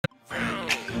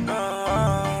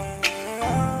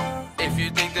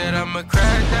I'ma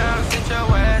crack down, sit your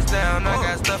ass down. I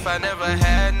got stuff I never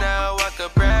had now, I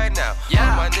could brag now.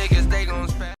 Yeah, my niggas, they gon'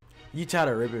 spend. You tired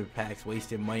of ripping packs,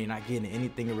 wasting money, not getting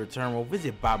anything in return? Well,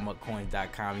 visit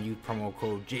buymuckcoins.com and use promo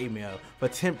code Jmell for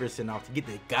 10% off to get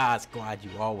the God Squad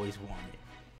you always wanted.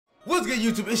 What's good,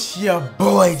 YouTube? It's your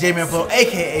boy Jmellflo,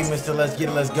 aka Mr. Let's Get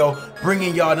It, Let's Go,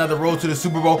 bringing y'all another road to the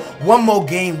Super Bowl. One more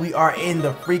game, we are in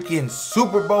the freaking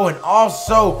Super Bowl. And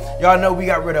also, y'all know we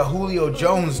got rid of Julio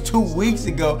Jones 2 weeks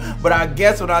ago, but I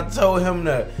guess when I told him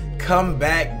to come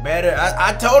back better,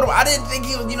 I told him I didn't think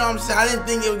he was, you know what I'm saying, I didn't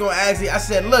think he was gonna actually, I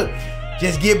said, look,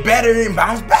 just get better and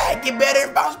bounce back, get better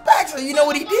and bounce back. So you know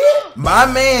what he did?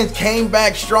 My man came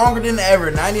back stronger than ever.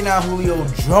 99 Julio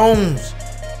Jones,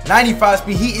 95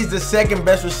 speed. He is the second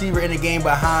best receiver in the game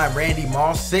behind Randy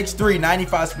Moss. 6'3",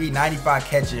 95 speed, 95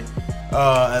 catching,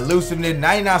 elusiveness,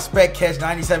 99 spec catch,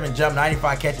 97 jump,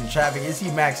 95 catching traffic. Is he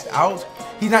maxed out?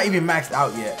 He's not even maxed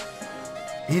out yet.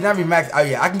 He's not even maxed out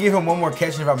yet. I can give him one more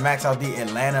catch if I max out the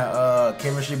Atlanta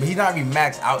chemistry, but he's not even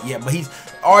maxed out yet. But he's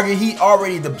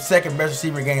already the second best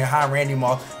receiver in the game behind Randy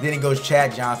Moss. Then it goes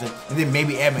Chad Johnson, and then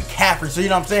maybe Ed McCaffrey. So you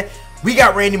know what I'm saying? We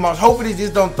got Randy Moss. Hopefully this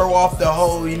don't throw off the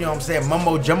whole, you know what I'm saying,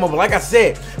 mumbo jumbo. But like I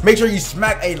said, make sure you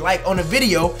smack a like on the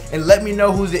video and let me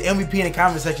know who's the MVP in the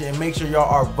comment section, and make sure y'all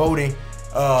are voting.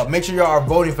 Make sure y'all are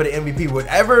voting for the MVP.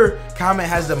 Whatever comment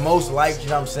has the most likes, you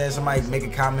know what I'm saying, somebody make a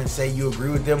comment, say you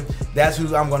agree with them, that's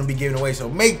who I'm going to be giving away. So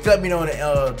let me know in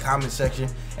the comment section.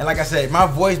 And like I said, my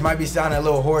voice might be sounding a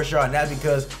little hoarse, and that's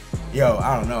because, yo,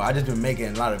 I don't know, I just been making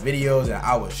a lot of videos and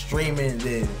I was streaming, and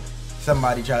then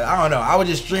somebody tried, I don't know, I was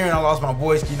just streaming, I lost my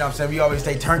voice, you know what I'm saying? We always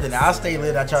stay turned in. I stay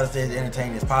lit, I try to stay as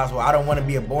entertaining as possible. I don't want to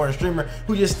be a boring streamer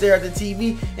who just stare at the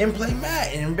TV and play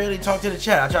Madden and barely talk to the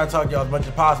chat. I try to talk to y'all as much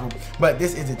as possible, but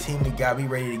this is a team we got. We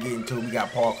ready to get into it. We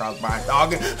got Paul Cross, Brian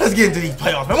Doggan. Let's get into these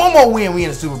playoffs, man. One more win, we in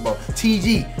the Super Bowl.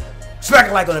 TG, smack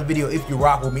a like on the video if you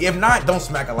rock with me. If not, don't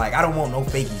smack a like. I don't want no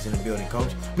fakies in the building,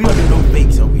 coach. We don't do no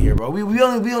fakes over here, bro. We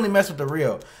only mess with the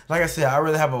real. Like I said, I'd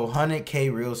rather have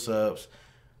 100K real subs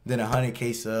than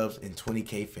 100K subs and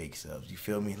 20K fake subs. You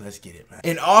feel me? Let's get it, man.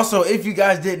 And also, if you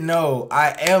guys didn't know,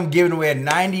 I am giving away a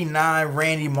 99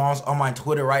 Randy Moss on my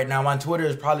Twitter right now. My Twitter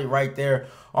is probably right there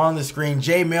on the screen.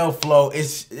 Jmellflo.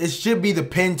 It should be the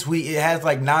pinned tweet. It has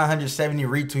like 970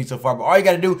 retweets so far. But all you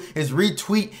got to do is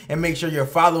retweet and make sure you're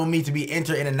following me to be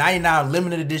entered in a 99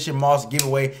 limited edition Moss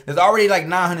giveaway. There's already like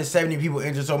 970 people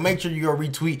entered. So make sure you go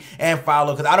retweet and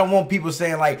follow, because I don't want people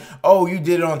saying like, oh, you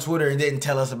did it on Twitter and didn't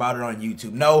tell us about it on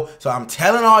YouTube. No. So I'm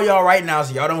telling all y'all right now,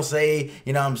 so y'all don't say,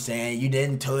 you know what I'm saying, you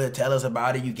didn't tell us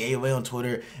about it. You gave away on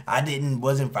Twitter. I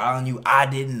wasn't following you. I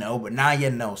didn't know. But now you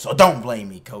know. So don't blame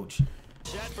me, coach.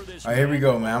 All right, here we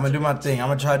go, man. I'm gonna do my thing. I'm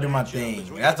gonna try to do my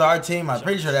thing. That's our team. I'm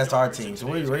pretty sure that's our team. So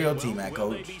where your team at,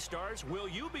 coach?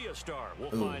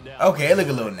 Ooh. Okay, it look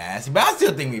a little nasty, but I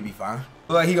still think we'd be fine.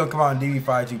 Look like he gonna come out and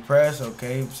DB52 press.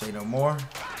 Okay, say no more.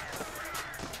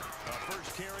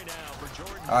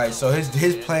 All right, so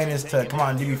his plan is to come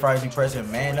out and DB52 press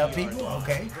and man up people.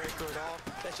 Okay.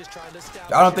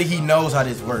 I don't think he knows how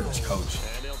this works, coach.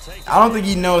 I don't think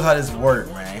he knows how this works,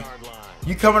 man.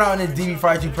 You coming out in this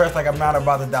DB52 press like I'm not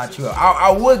about to dot you up.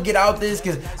 I would get out this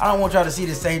because I don't want y'all to see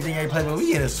the same thing every play, but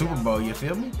we in a Super Bowl, you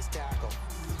feel me?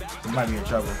 We might be in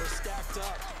trouble.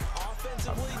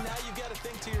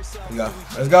 Here we go.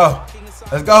 Let's go.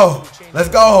 Let's go. Let's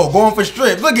go. Going for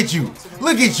strip. Look at you.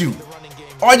 Look at you.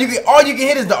 All you can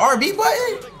hit is the RB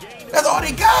button? That's all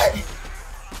they got?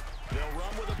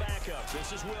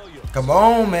 Come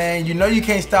on, man. You know you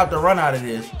can't stop the run out of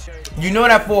this. You know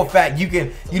that for a fact. You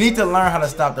need to learn how to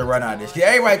stop the run out of this.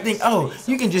 Everybody think, oh,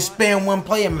 you can just spam one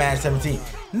play in Madden 17.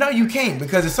 No, you can't,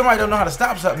 because if somebody don't know how to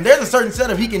stop something, there's a certain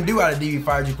setup he can do out of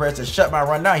DB52 press to shut my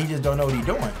run down. He just don't know what he's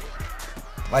doing.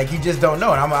 Like, he just don't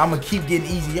know. And I'm gonna keep getting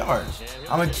easy yards.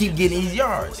 I'm gonna keep getting easy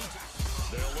yards.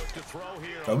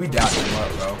 Bro, we doubted him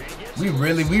up, bro. We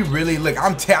really look.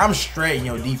 I'm straight in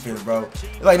your defense, bro.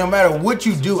 Like, no matter what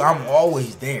you do, I'm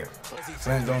always there.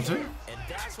 Fans don't too.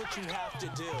 That's what you have to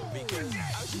do, because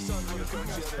I just saw the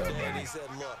coach the other day and he said,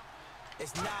 look,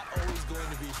 it's not always going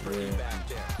to be pretty back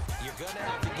there. You're gonna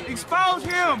have to get expose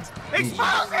him!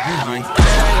 Expose him!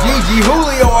 GG,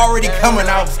 Julio already coming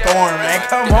out storming, man.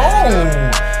 Come on.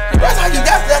 That's how you,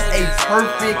 that's a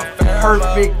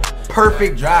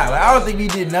perfect drive. Like, I don't think we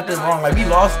did nothing wrong. Like, we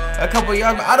lost a couple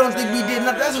yards, but I don't think we did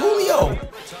nothing. That's Julio.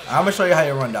 I'm gonna show you how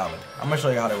you run dollar.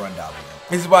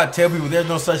 This is why I tell people there's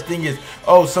no such thing as,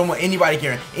 oh, anybody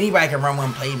can run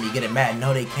one play and get it mad.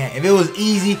 No, they can't. If it was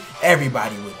easy,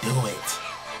 everybody would do it.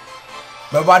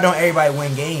 But why don't everybody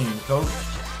win games, coach?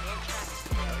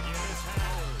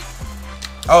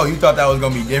 Oh, you thought that was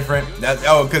gonna be different?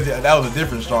 Because that was a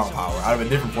different strong power out of a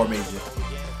different formation.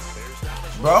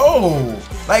 Bro,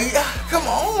 like, come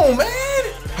on, man.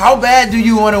 How bad do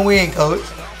you want to win, coach?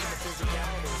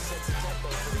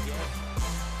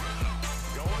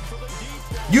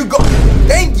 You go.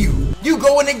 Thank you. You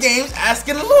go in the games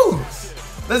asking to lose.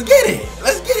 Let's get it.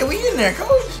 Let's get it. We in there,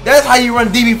 coach. That's how you run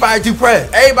DB52 press.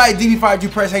 Everybody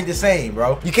DB52 press ain't the same,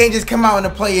 bro. You can't just come out in the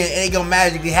play and it ain't gonna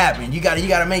magically happen. You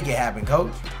gotta make it happen,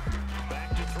 coach.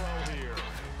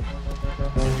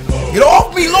 Get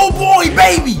off me, little boy,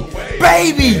 baby,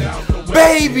 baby,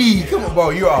 baby. Come on, bro.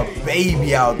 You're a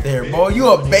baby out there, bro.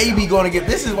 You're a baby going to get.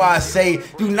 This is why I say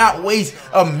do not waste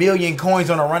 1,000,000 coins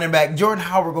on a running back. Jordan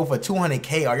Howard go for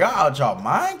 200K. Are y'all out y'all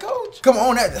mind, coach? Come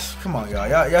on, come on, y'all.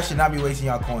 Y'all should not be wasting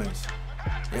y'all coins.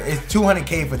 It's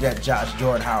 200K for that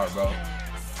Jordan Howard, bro.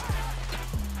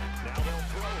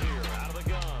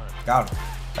 Got him,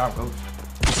 coach.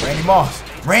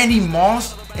 Randy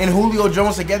Moss and Julio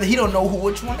Jones together. He don't know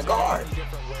which one to guard.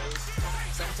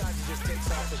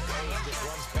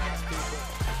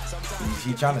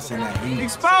 He trying to send that heat.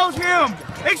 Expose him!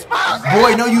 Expose him!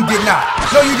 Boy, no you did not.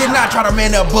 No you did not try to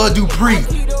man up Bud Dupree.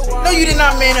 No you did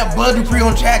not man up Bud Dupree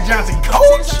on Chad Johnson.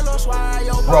 Coach!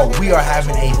 Bro, we are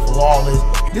having a flawless.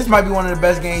 This might be one of the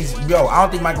best games. Yo, I don't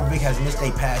think Michael Vick has missed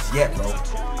a pass yet, bro.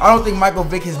 I don't think Michael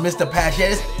Vick has missed a pass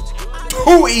yet. It's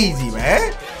too easy,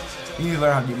 man. You need to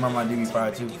learn how to run my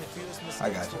DB52. I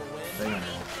got you.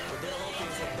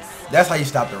 That's how you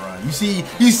stop the run. You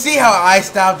see how I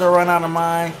stopped the run out of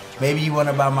mine? Maybe you want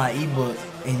to buy my ebook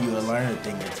and you will learn a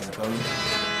thing or two, coach.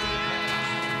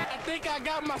 I think I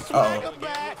got my swagger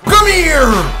back. Come here!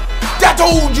 I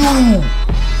told you!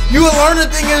 You will learn a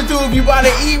thing or two if you buy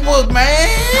the ebook, man!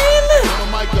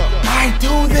 I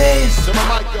do this!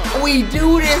 We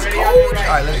do this, coach!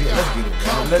 Alright, let's get it.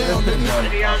 Let's put the nail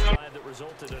in the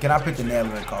coffin. Can I put the nail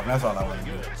in the coffin? That's all I want to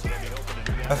do.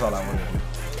 That's all I want to do.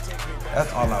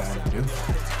 That's all I want to do.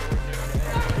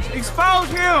 Expose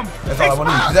him! That's all I want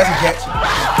to do. That's a catch.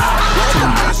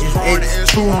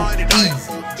 It's too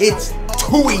easy. It's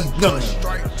too easy. No.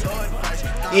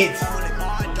 It's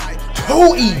too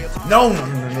easy. No.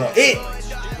 It's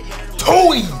too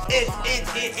easy.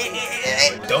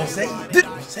 Don't say it.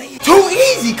 Too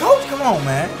easy, coach. Come on,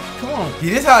 man. Come on. See,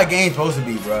 this is how a game's supposed to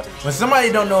be, bro. When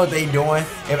somebody don't know what they doing,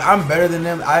 if I'm better than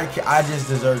them, I just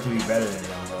deserve to be better than them.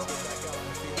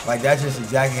 Like, that's just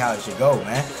exactly how it should go,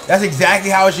 man. That's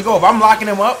exactly how it should go. If I'm locking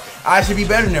them up, I should be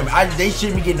better than them. They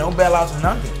shouldn't be getting no bailouts or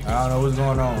nothing. I don't know what's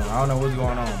going on. I don't know what's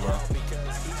going on, bro.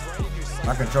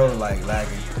 My controller, like,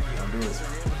 lagging. Don't do it.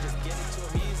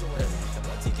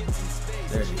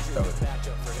 There it is. Throw it.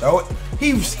 Throw it.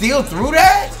 He still threw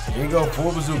that? Here you go.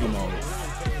 Full bazooka mode.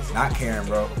 Not caring,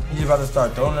 bro. He's about to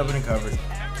start throwing up in the coverage.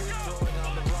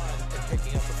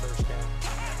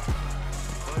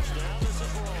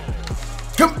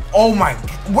 Oh my,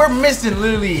 we're missing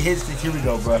literally hits. Here we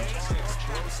go, bro.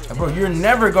 Bro, you're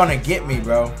never gonna get me,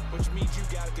 bro.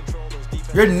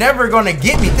 You're never gonna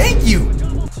get me. Thank you.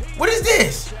 What is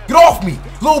this? Get off me,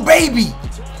 little baby.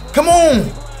 Come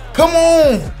on. Come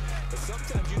on.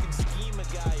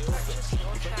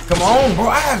 Come on, bro.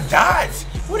 I have dots.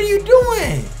 What are you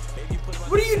doing?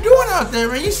 What are you doing out there,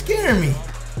 man? You scaring me.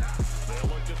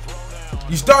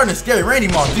 You starting to scare me. Randy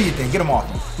Moss, do your thing. Get him off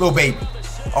me, little baby.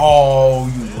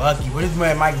 Oh, you lucky. What is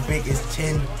man? Mike Vick is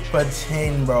 10 for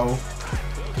 10, bro.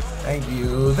 Thank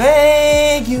you.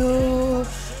 Thank you.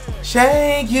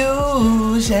 Thank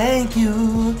you. Thank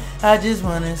you. I just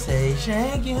want to say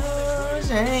thank you.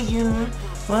 Thank you.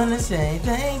 Want to say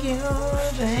thank you.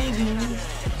 Thank you.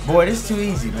 Boy, this is too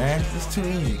easy, man. It's too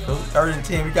easy, coach. 3rd and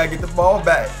 10. We got to get the ball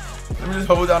back. Let me just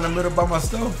hold down the middle by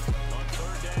myself.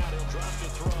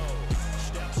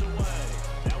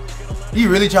 He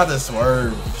really tried to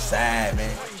swerve. Sad,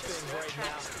 man.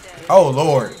 Oh,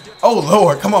 Lord. Oh,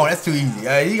 Lord. Come on. That's too easy.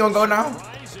 He gonna go now?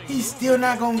 He's still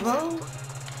not gonna go?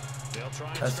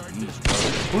 That's too easy, bro.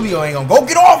 Julio ain't gonna go.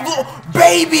 Get off, little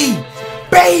baby.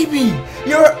 Baby.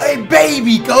 You're a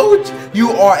baby, coach.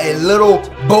 You are a little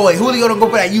boy. Julio don't go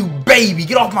for that. You baby.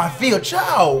 Get off my field.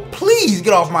 Child, please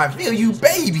get off my field. You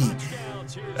baby.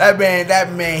 That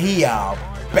man, he a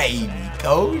baby.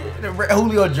 Coach.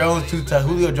 Julio Jones too tough.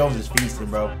 Julio Jones is feasting,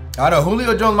 bro. I know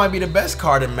Julio Jones might be the best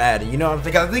card in Madden. You know what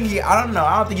I'm thinking? I don't know.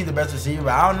 I don't think he's the best receiver,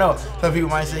 but I don't know. Some people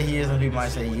might say he is, some people might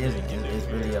say he isn't. It's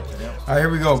really up to them. All right, here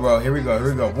we go, bro. Here we go.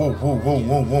 Whoa, whoa, whoa,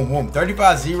 whoa, whoa, whoa.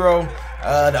 35-0.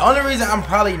 The only reason I'm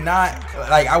probably not,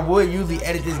 like, I would usually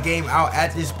edit this game out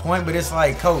at this point, but it's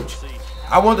like, coach,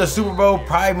 I want the Super Bowl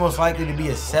probably most likely to be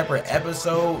a separate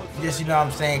episode. Just, you know what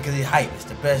I'm saying, because it's hype. It's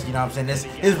the best, you know what I'm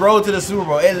saying. This road to the Super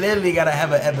Bowl, it literally got to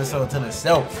have an episode to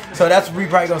itself. So that's what we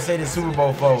probably going to say the Super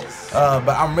Bowl for. But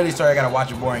I'm really sorry I got to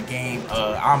watch a boring game.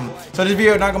 So this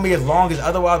video is not going to be as long as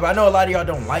otherwise, but I know a lot of y'all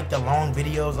don't like the long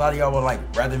videos. A lot of y'all would like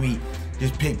rather me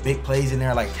just pick big plays in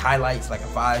there, like highlights, like a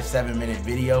 5-7 minute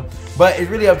video. But it's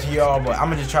really up to y'all. But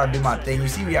I'm gonna just try to do my thing. You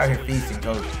see, we out here feasting,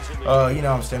 coach. You know what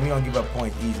I'm saying? We don't give up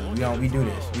points easily. We do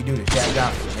this. We do this. Jack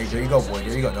Johnson. There you go, boy.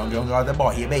 There you go. Don't go out that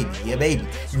ball. Here, baby. Here, baby.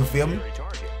 You feel me?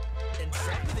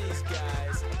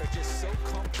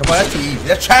 Come on, that's too easy.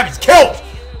 That's Travis killed.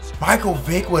 Michael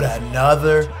Vick with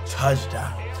another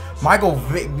touchdown. Michael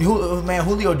Vick, man,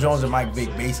 Julio Jones and Mike Vick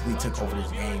basically took over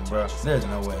this game, bro. There's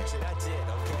no way.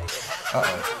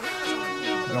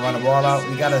 Uh-oh. We're gonna run the ball out.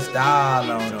 We got a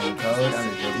style on them, coach.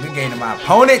 We're gaining my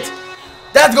opponent.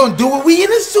 That's gonna do it. We in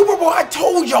the Super Bowl. I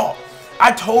told y'all.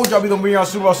 We're gonna be on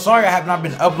Super Bowl. Sorry, I have not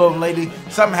been uploading lately.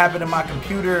 Something happened to my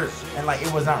computer and like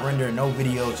it was not rendering no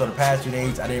videos. So the past 2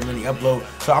 days I didn't really upload.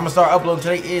 So I'm gonna start uploading.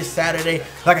 Today is Saturday.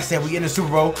 Like I said, we in the Super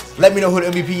Bowl. Let me know who the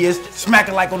MVP is. Smack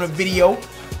a like on the video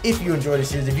if you enjoy this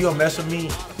series. If you don't mess with me,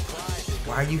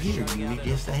 why are you here? You're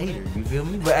just a hater, you feel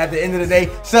me? But at the end of the day,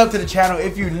 sub to the channel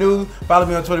if you're new. Follow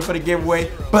me on Twitter for the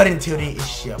giveaway. But until then,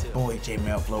 it's your boy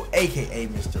Jmellflo, aka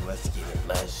Mr. Let's Get It.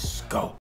 Let's go.